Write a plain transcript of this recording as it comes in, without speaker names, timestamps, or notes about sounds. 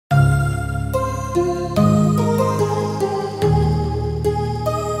My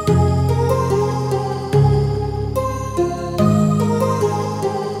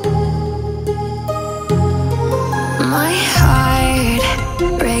heart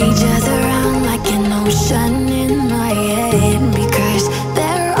rages around like an ocean in my head, because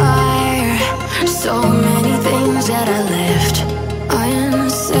there are so many things that I left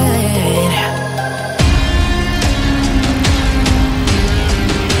unsaid.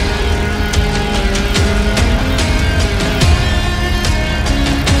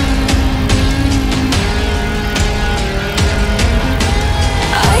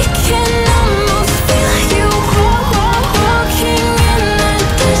 I can almost feel you walking in the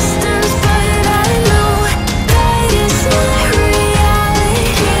distance, but I know that it's not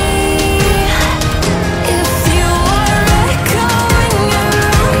reality. If you are echoing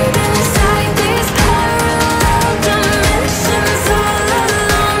around inside these parallel dimensions all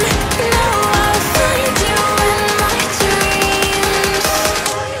alone, now I'll find you in my dreams.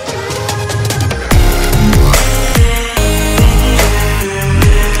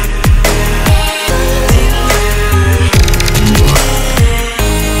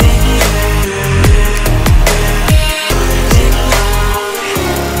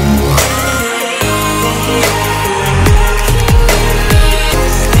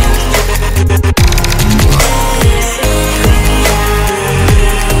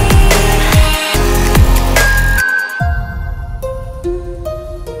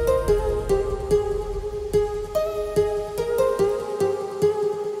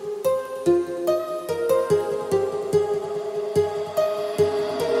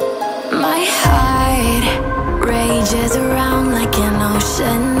 My heart rages around like an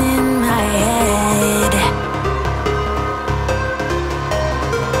ocean in my head.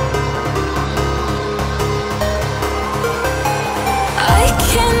 I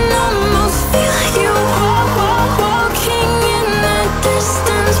can almost feel you walking in the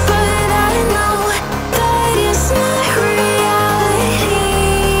distance, but I know that it's not reality.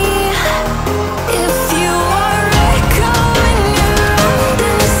 If you are echoing around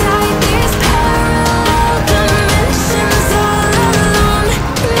inside these parallel dimensions all alone,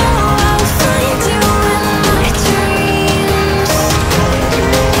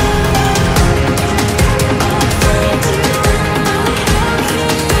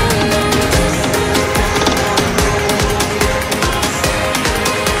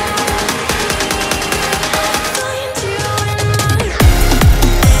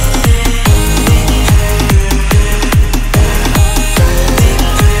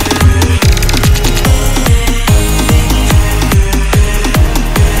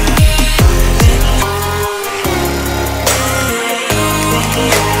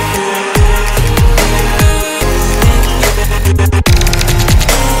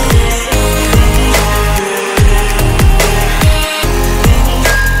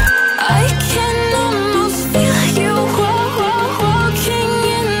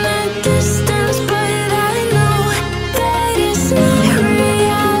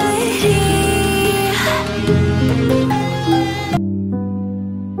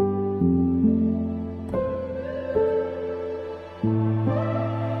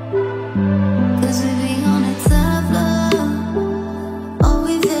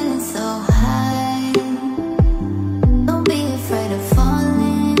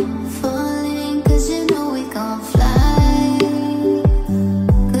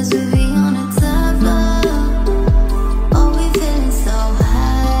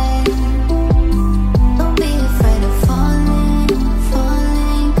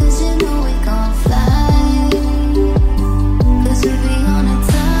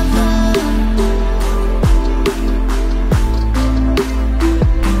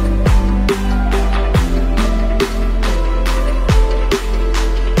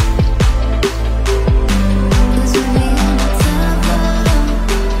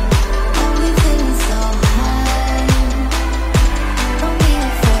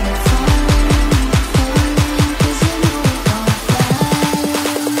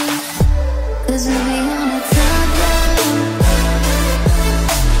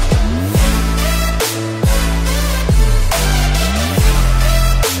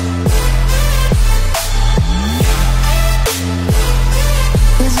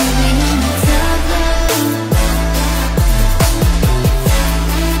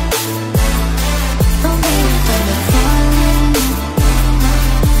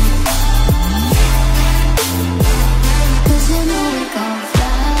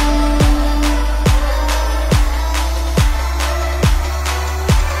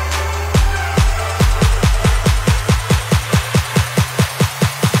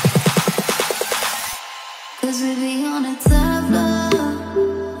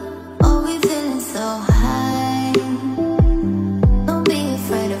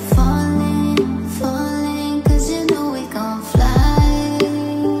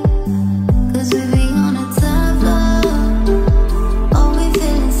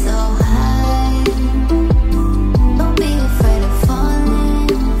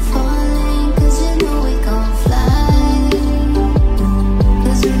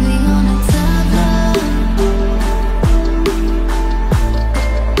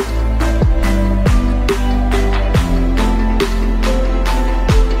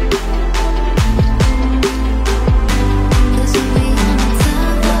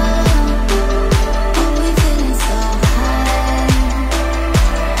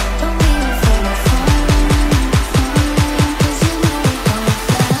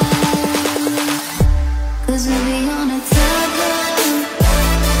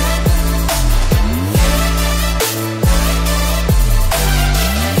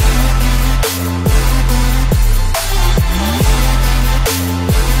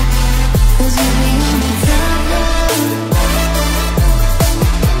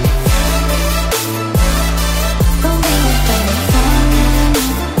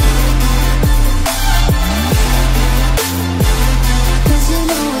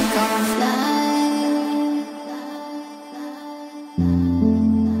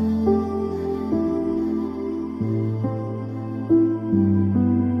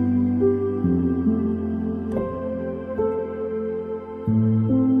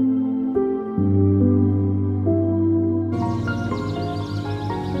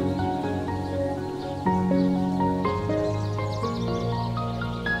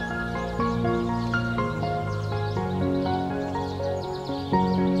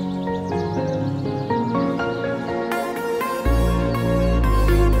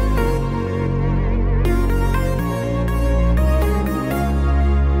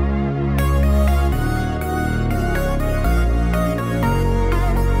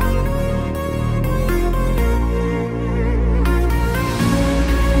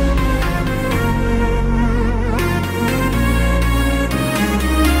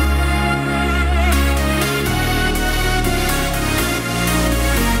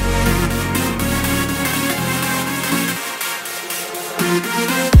 We'll be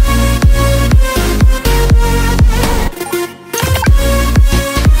right back.